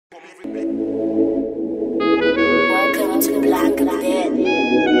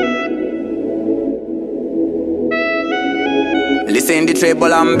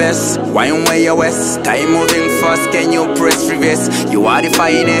treble and bass. Wine where you west. Time moving fast, can you press reverse? You are the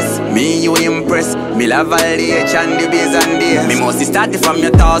finest, me you impress. Me love all the H and the bass and the S. Me must start it from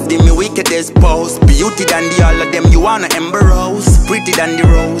your thoughts, give me wickedest pose. Beauty than the all of them, you wanna embarrass. Pretty than the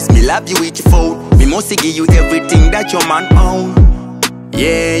rose, me love you with your phone. Me must give you everything that your man own.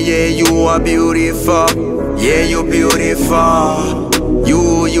 Yeah, yeah, you are beautiful. Yeah, you beautiful.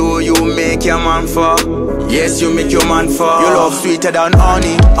 You make your man fall. Yes, you make your man fall. Your love sweeter than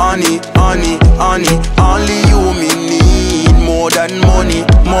honey, honey, honey, honey. Only you me need more than money,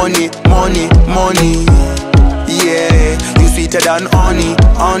 money, money, money. Yeah, you sweeter than honey,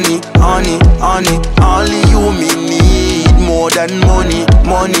 honey, honey, honey. Only you me need more than money,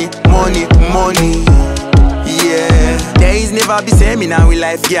 money, money, money. Yeah, days never be same in our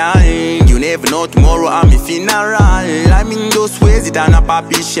life, girl. You never know tomorrow I'm a funeral. I'm in those ways it and a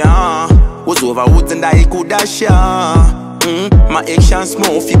papisha. Was over woods and I could dash ya. My actions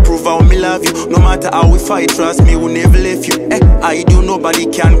small if you prove how me love you. No matter how we fight, trust me, we'll never leave you. I do, nobody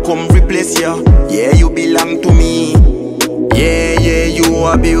can come replace you. Yeah, you belong to me. Yeah, yeah, you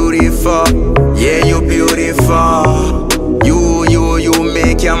are beautiful. Yeah, you beautiful. You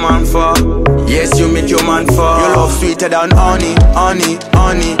make your man fall. Yes, you make your man fall. Your love sweeter than honey, honey,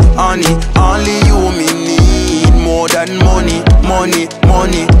 honey, honey. Only you me need more than money, money,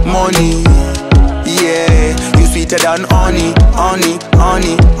 money, money. Yeah, you sweeter than honey, honey,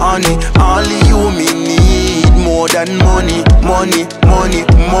 honey, honey. Only you me need more than money, money, money,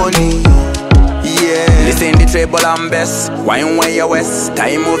 money. Yeah, listen the treble and bass. Wine where you west.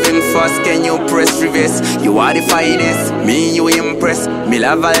 Time moving fast, can you press reverse? You are the finest, me you impress. Me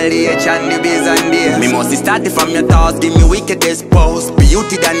love all the H and the bass and the S. Me must start it from your thoughts, give me wickedest pose.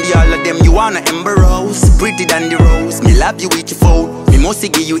 Beauty than the all of them, you wanna embarrass. Pretty than the rose, me love you with your phone. Me must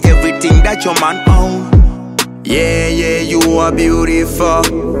give you everything that your man own. Yeah, yeah, you are beautiful.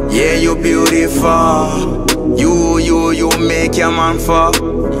 Yeah, you beautiful. You make your man fall.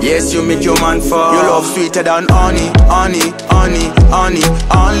 Yes, you make your man fall. Your love sweeter than honey, honey, honey, honey.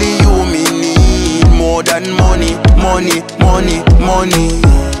 Only you me need more than money, money, money, money.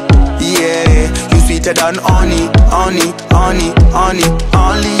 Yeah, you sweeter than honey, honey, honey, honey.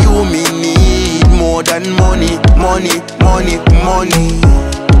 Only you me need more than money, money, money, money.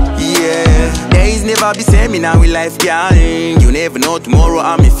 Yeah, days never be same in our life, girl. You never know tomorrow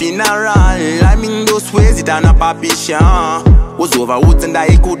I'm a funeral. I'm in those ways it and a papisha. Was over woods and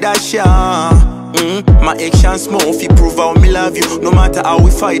I could dash ya. My actions small if you prove how me love you. No matter how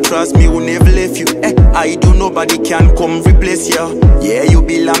we fight, trust me, we'll never leave you. I do, nobody can come replace you. Yeah, you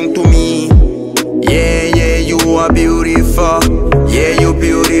belong to me. Yeah, yeah, you are beautiful. Yeah, you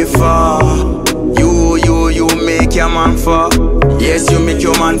beautiful. You make your man fall. Yes, you make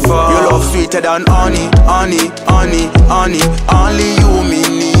your man fall. Your love sweeter than honey, honey, honey, honey. Only you me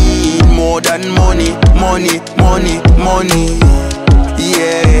need more than money, money, money, money.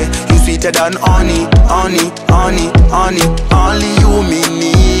 Yeah, you sweeter than honey, honey, honey, honey. Only you me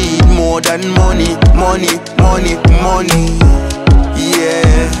need more than money, money, money, money.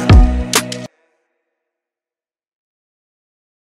 Yeah.